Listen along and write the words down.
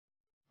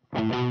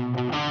Hey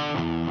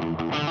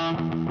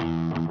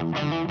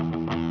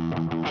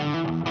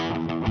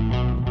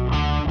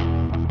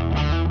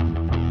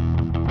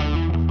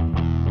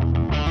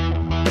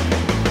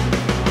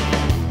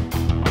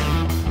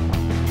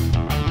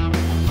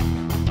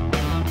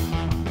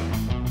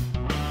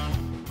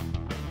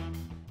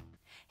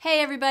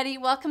everybody,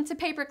 welcome to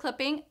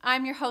Paperclipping.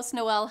 I'm your host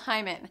Noelle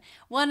Hyman.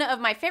 One of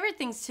my favorite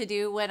things to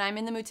do when I'm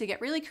in the mood to get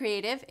really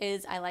creative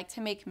is I like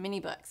to make mini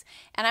books.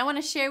 And I want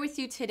to share with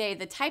you today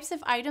the types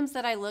of items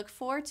that I look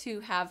for to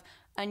have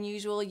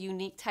unusual,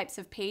 unique types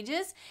of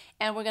pages.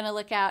 And we're going to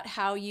look at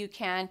how you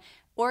can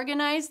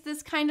organize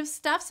this kind of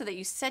stuff so that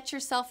you set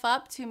yourself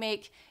up to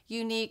make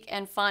unique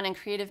and fun and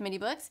creative mini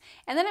books.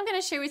 And then I'm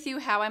going to share with you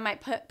how I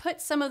might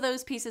put some of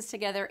those pieces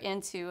together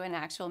into an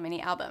actual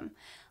mini album.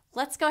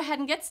 Let's go ahead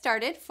and get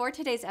started for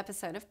today's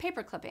episode of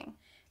Paperclipping.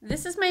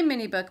 This is my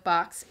mini book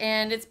box,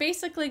 and it's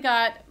basically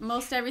got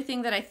most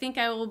everything that I think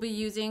I will be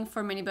using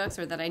for mini books,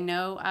 or that I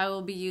know I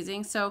will be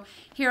using. So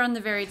here on the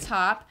very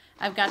top,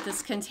 I've got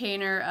this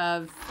container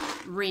of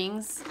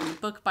rings,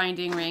 book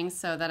binding rings,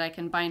 so that I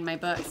can bind my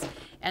books.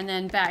 And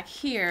then back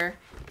here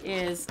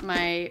is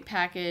my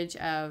package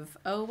of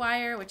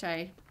O-wire, which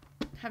I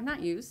have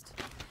not used,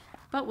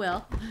 but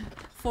will,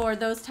 for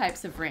those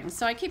types of rings.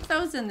 So I keep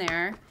those in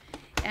there.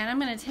 And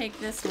I'm going to take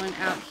this one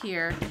out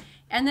here.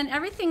 And then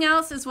everything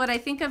else is what I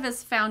think of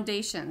as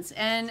foundations.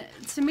 And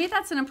to me,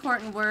 that's an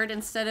important word.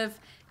 Instead of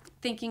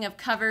thinking of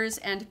covers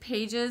and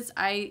pages,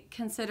 I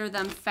consider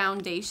them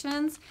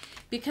foundations,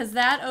 because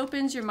that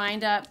opens your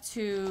mind up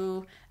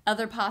to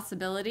other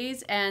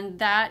possibilities. And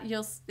that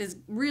is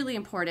really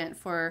important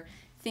for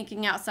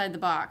thinking outside the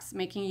box,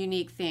 making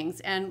unique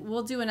things. And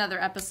we'll do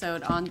another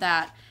episode on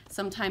that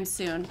sometime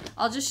soon.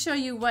 I'll just show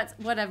you what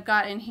I've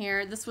got in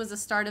here. This was the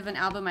start of an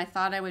album I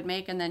thought I would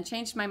make and then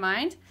changed my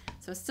mind.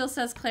 So it still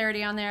says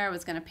Clarity on there. I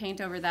was going to paint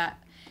over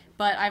that.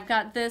 But I've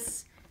got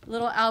this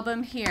little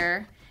album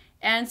here.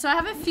 And so I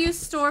have a few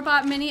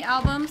store-bought mini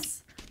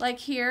albums like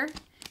here,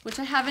 which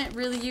I haven't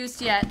really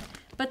used yet.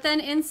 But then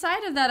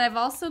inside of that, I've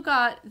also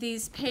got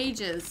these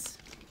pages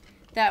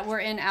that were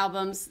in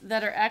albums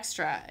that are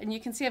extra. And you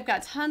can see I've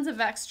got tons of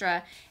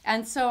extra.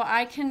 And so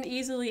I can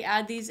easily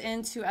add these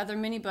into other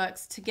mini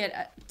books to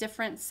get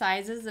different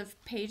sizes of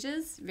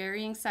pages,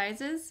 varying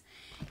sizes.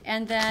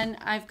 And then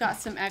I've got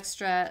some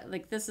extra,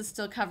 like this is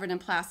still covered in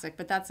plastic,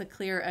 but that's a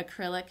clear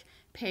acrylic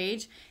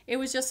page. It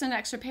was just an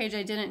extra page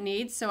I didn't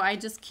need, so I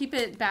just keep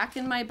it back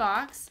in my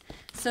box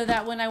so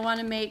that when I want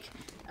to make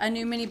a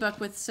new mini book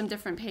with some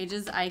different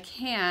pages, I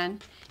can.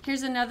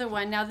 Here's another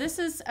one. Now this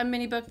is a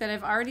mini book that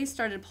I've already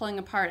started pulling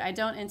apart. I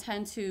don't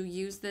intend to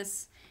use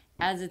this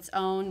as its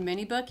own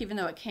mini book, even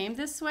though it came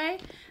this way.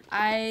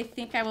 I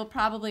think I will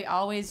probably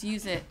always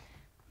use it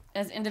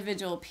as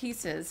individual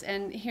pieces.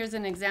 And here's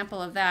an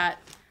example of that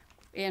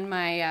in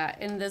my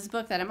in this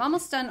book that I'm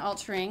almost done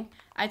altering.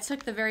 I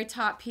took the very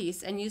top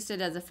piece and used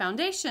it as a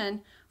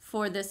foundation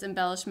for this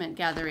embellishment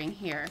gathering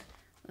here.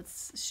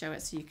 Let's show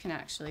it so you can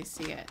actually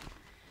see it.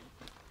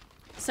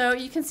 So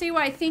you can see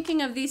why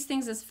thinking of these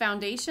things as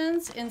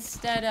foundations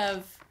instead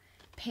of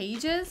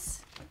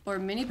pages or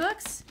mini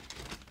books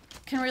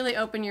can really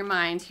open your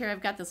mind. Here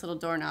I've got this little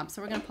doorknob,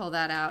 so we're going to pull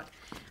that out.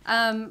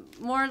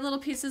 More little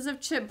pieces of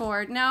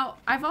chipboard. Now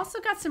I've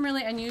also got some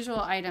really unusual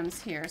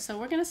items here, so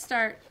we're going to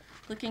start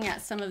looking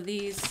at some of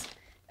these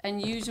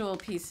unusual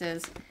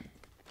pieces.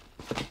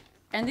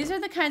 And these are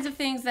the kinds of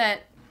things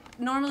that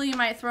normally you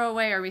might throw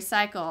away or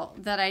recycle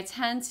that I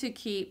tend to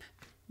keep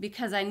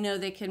because I know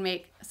they can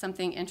make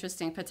something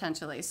interesting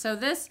potentially. So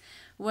this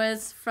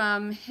was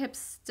from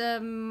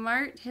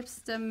Hipstamatic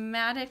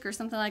or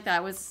something like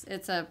that.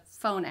 It's a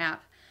phone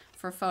app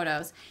for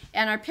photos.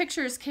 And our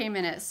pictures came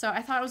in it. So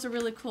I thought it was a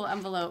really cool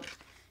envelope.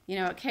 You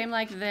know, it came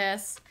like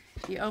this.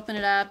 You open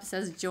it up, it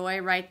says Joy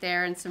right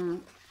there and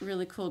some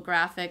really cool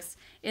graphics.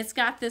 It's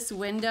got this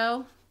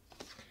window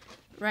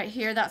right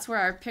here. That's where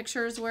our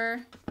pictures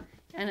were.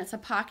 And it's a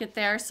pocket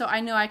there. So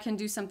I know I can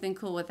do something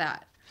cool with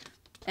that.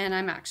 And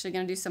I'm actually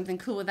going to do something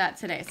cool with that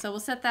today. So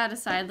we'll set that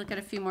aside, look at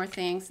a few more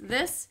things.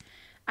 This,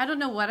 I don't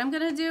know what I'm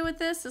going to do with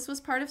this. This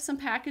was part of some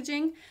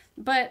packaging,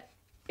 but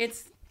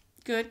it's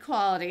good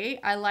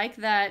quality. I like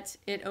that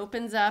it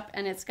opens up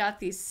and it's got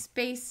these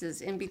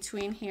spaces in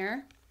between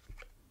here.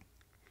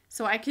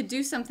 So I could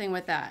do something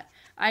with that.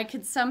 I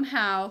could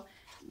somehow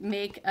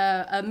make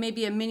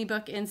maybe a mini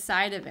book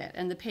inside of it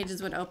and the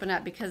pages would open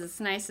up because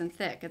it's nice and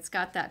thick. It's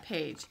got that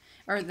page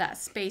or that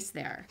space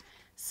there.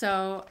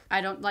 So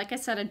like I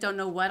said, I don't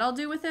know what I'll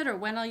do with it or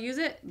when I'll use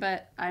it,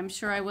 but I'm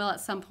sure I will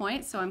at some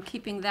point, so I'm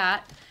keeping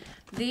that.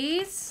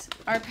 These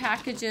are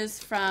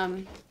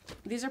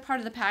these are part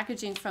of the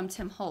packaging from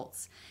Tim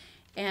Holtz.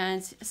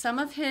 And some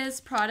of his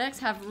products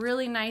have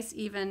really nice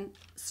even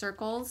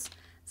circles.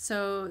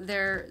 So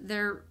they're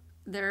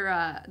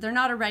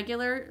not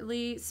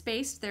irregularly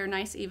spaced, they're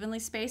nice evenly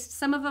spaced.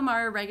 Some of them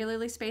are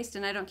irregularly spaced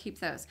and I don't keep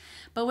those.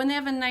 But when they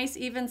have a nice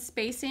even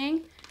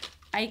spacing,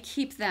 I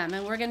keep them,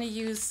 and we're going to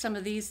use some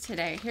of these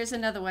today. Here's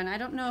another one. I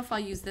don't know if I'll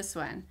use this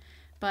one,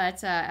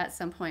 but at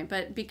some point.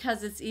 But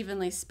because it's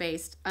evenly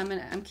spaced,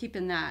 I'm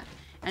keeping that.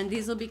 and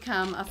these will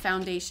become a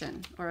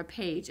foundation or a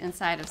page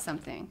inside of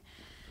something.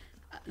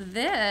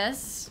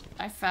 This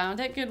I found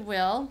at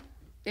Goodwill.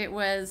 It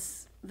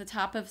was the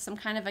top of some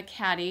kind of a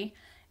caddy,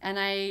 and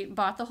I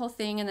bought the whole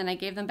thing and then I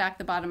gave them back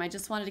the bottom. I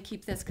just wanted to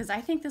keep this because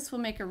I think this will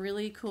make a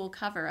really cool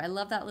cover. I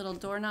love that little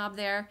doorknob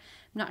there.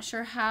 I'm not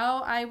sure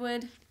how I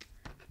would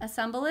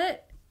assemble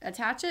it,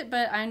 attach it,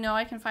 but I know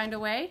I can find a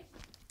way.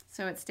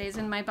 So it stays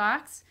in my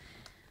box.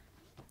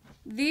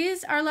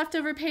 These are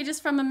leftover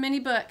pages from a mini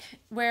book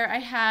where I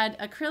had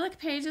acrylic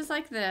pages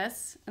like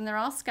this, and they're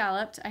all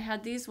scalloped. I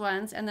had these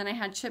ones, and then I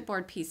had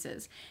chipboard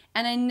pieces.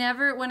 And I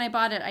never, when I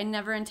bought it, I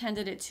never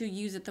intended it to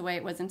use it the way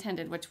it was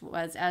intended, which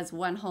was as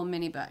one whole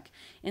mini book.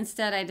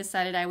 Instead, I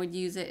decided I would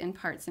use it in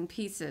parts and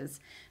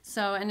pieces.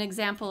 So an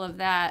example of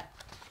that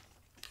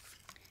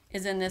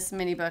is in this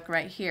mini book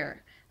right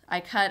here.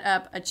 I cut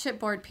up a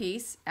chipboard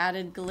piece,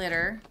 added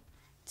glitter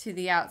to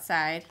the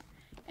outside,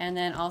 and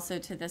then also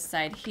to this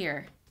side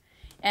here.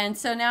 And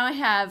so now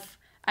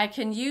I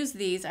can use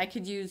these. I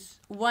could use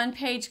one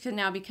page could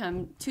now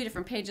become 2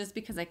 different pages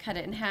because I cut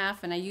it in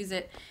half and I use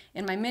it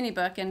in my mini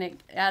book, and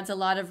it adds a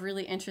lot of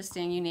really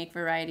interesting, unique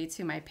variety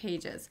to my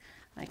pages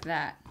like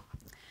that.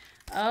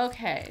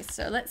 Okay,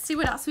 so let's see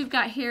what else we've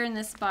got here in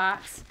this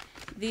box.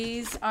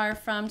 These are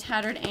from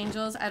Tattered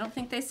Angels. I don't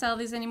think they sell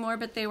these anymore,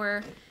 but they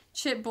were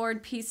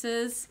chipboard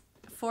pieces,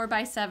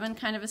 4x7,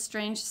 kind of a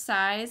strange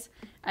size.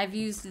 I've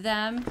used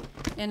them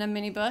in a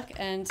mini book,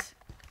 and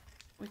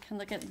we can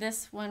look at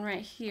this one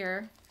right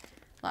here.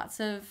 Lots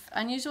of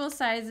unusual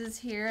sizes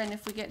here, and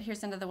if we get,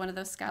 here's another one of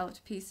those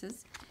scalloped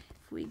pieces.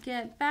 If we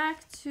get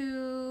back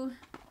to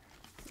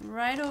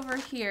right over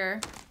here,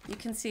 you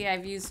can see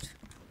I've used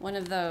one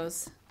of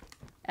those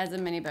as a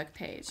mini book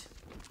page.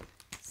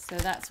 So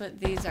that's what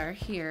these are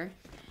here.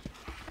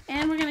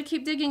 And we're gonna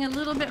keep digging a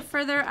little bit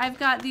further. I've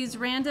got these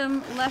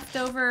random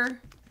leftover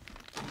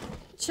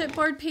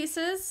chipboard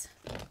pieces.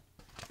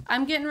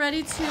 I'm getting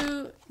ready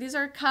to, these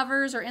are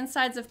covers or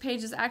insides of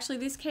pages. Actually,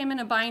 these came in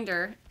a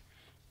binder.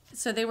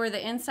 So they were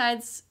the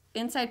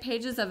inside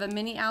pages of a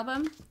mini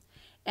album.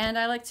 And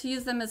I like to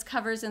use them as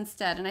covers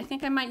instead. And I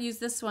think I might use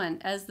this one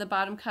as the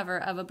bottom cover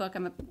of a book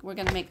we're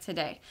gonna make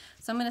today.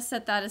 So I'm gonna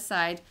set that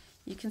aside.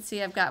 You can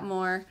see I've got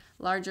more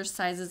larger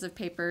sizes of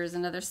papers,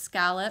 another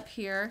scallop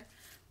here,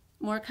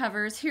 more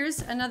covers.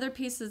 Here's another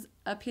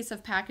a piece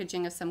of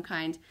packaging of some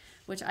kind,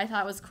 which I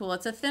thought was cool.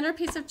 It's a thinner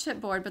piece of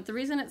chipboard, but the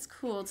reason it's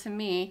cool to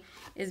me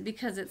is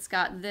because it's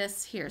got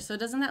this here. So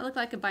doesn't that look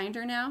like a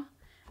binder now?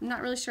 I'm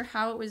not really sure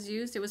how it was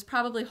used. It was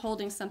probably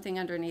holding something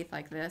underneath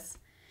like this.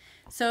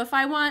 So if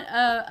I want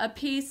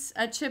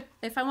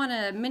if I want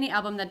a mini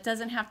album that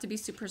doesn't have to be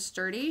super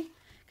sturdy,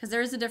 because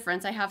there is a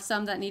difference. I have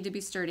some that need to be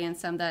sturdy and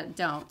some that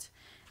don't.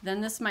 Then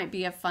this might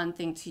be a fun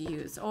thing to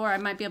use. Or I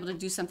might be able to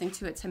do something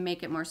to it to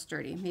make it more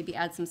sturdy. Maybe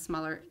add some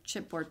smaller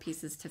chipboard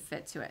pieces to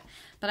fit to it.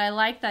 But I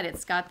like that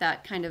it's got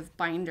that kind of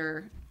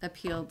binder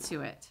appeal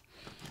to it.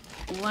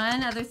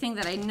 One other thing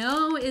that I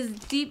know is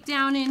deep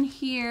down in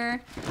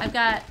here, I've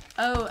got,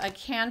 a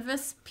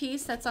canvas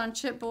piece that's on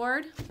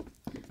chipboard.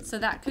 So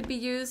that could be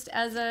used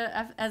as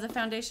a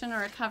foundation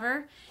or a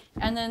cover.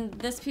 And then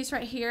this piece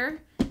right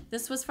here,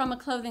 this was from a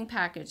clothing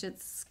package.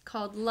 It's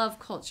called Love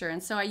Culture.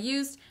 And so I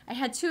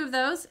had 2 of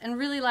those and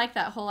really liked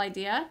that whole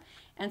idea.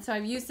 And so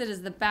I've used it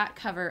as the back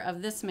cover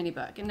of this mini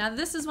book. And now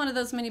this is one of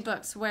those mini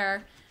books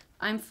where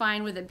I'm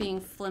fine with it being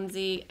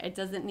flimsy. It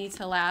doesn't need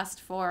to last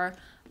for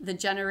the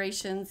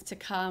generations to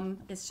come.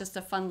 It's just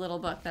a fun little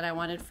book that I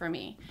wanted for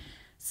me.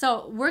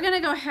 So we're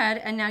gonna go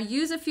ahead and now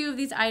use a few of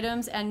these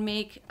items and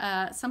make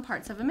some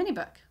parts of a mini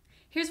book.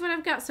 Here's what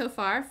I've got so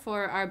far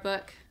for our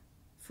book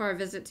for our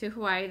visit to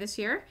Hawaii this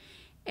year.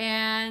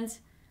 And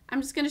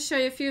I'm just going to show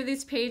you a few of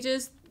these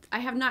pages. I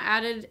have not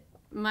added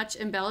much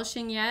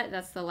embellishing yet.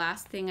 That's the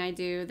last thing I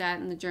do, that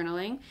and the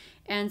journaling.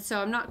 And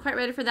so I'm not quite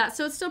ready for that.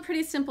 So it's still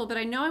pretty simple, but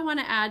I know I want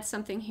to add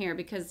something here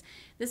because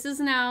this is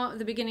now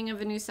the beginning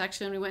of a new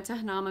section. We went to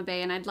Hanauma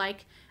Bay and I'd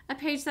like a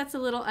page that's a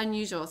little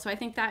unusual. So I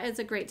think that is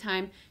a great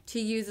time to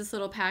use this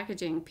little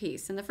packaging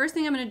piece. And the first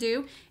thing I'm going to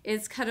do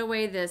is cut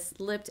away this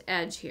lipped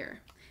edge here.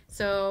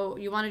 So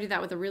you want to do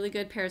that with a really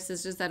good pair of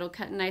scissors that'll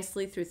cut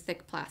nicely through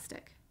thick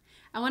plastic.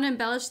 I want to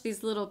embellish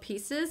these little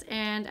pieces,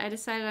 and I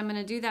decided I'm going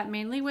to do that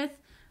mainly with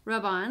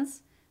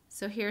rub-ons.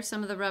 So here's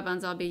some of the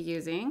rub-ons I'll be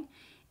using.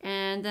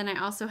 And then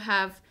I also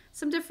have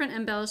some different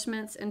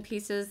embellishments and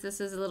pieces. This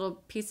is a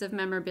little piece of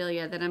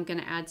memorabilia that I'm going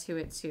to add to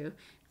it too.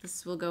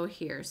 This will go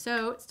here.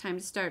 So it's time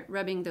to start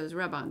rubbing those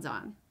rub-ons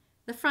on.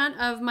 The front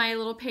of my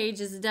little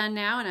page is done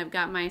now, and I've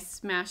got my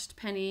smashed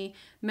penny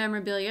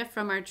memorabilia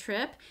from our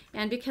trip.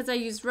 And because I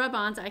used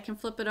rub-ons, I can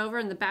flip it over,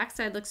 and the back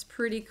side looks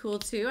pretty cool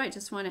too. I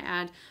just want to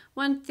add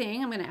one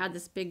thing. I'm going to add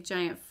this big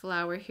giant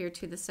flower here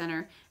to the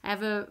center. I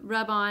have a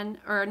rub-on,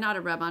 or not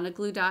a rub-on, a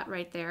glue dot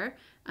right there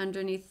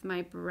underneath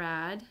my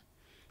brad.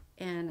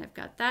 And I've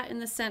got that in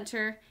the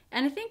center.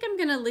 And I think I'm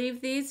gonna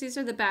leave these. These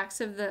are the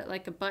backs of the,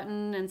 like a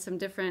button and some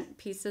different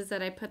pieces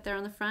that I put there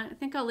on the front. I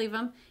think I'll leave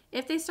them.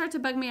 If they start to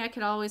bug me, I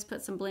could always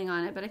put some bling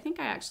on it, but I think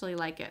I actually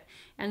like it.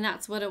 And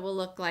that's what it will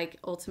look like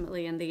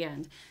ultimately in the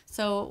end.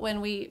 So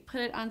when we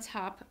put it on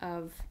top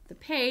of the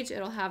page,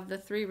 it'll have the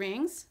 3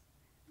 rings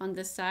on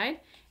this side,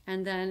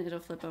 and then it'll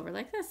flip over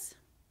like this.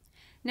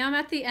 Now I'm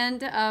at the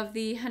end of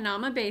the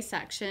Hanama Bay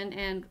section,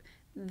 and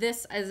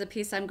this is a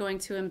piece I'm going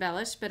to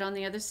embellish, but on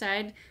the other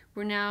side,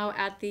 we're now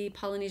at the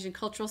Polynesian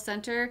Cultural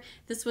Center.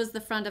 This was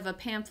the front of a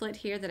pamphlet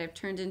here that I've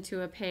turned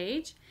into a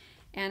page.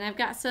 And I've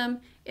got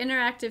some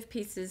interactive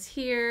pieces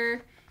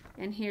here,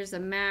 and here's a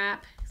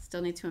map.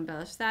 Still need to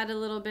embellish that a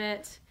little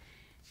bit.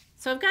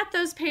 So I've got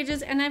those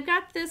pages, and I've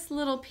got this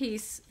little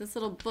piece, this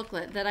little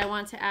booklet that I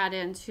want to add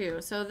in too.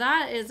 So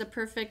that is a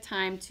perfect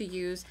time to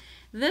use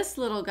this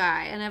little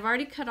guy. And I've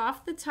already cut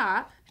off the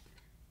top.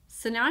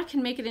 So now I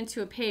can make it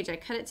into a page. I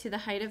cut it to the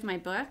height of my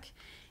book,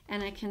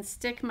 and I can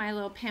stick my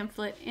little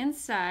pamphlet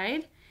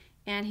inside,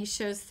 and he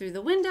shows through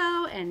the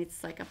window, and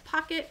it's like a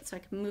pocket, so I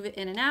can move it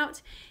in and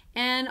out.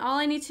 And all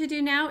I need to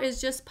do now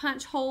is just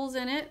punch holes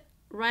in it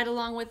right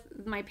along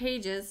with my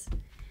pages,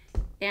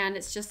 and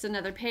it's just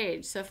another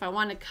page. So if I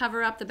want to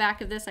cover up the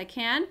back of this, I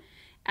can.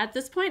 At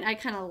this point, I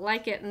kind of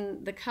like it,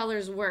 and the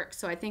colors work,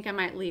 so I think I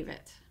might leave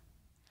it.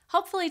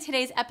 Hopefully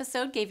today's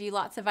episode gave you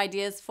lots of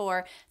ideas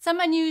for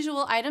some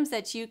unusual items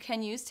that you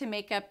can use to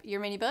make up your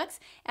mini books,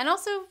 and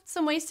also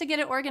some ways to get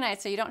it organized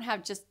so you don't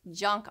have just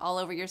junk all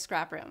over your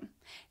scrap room.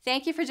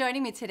 Thank you for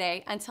joining me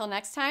today. Until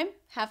next time,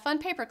 have fun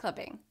paper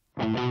clipping.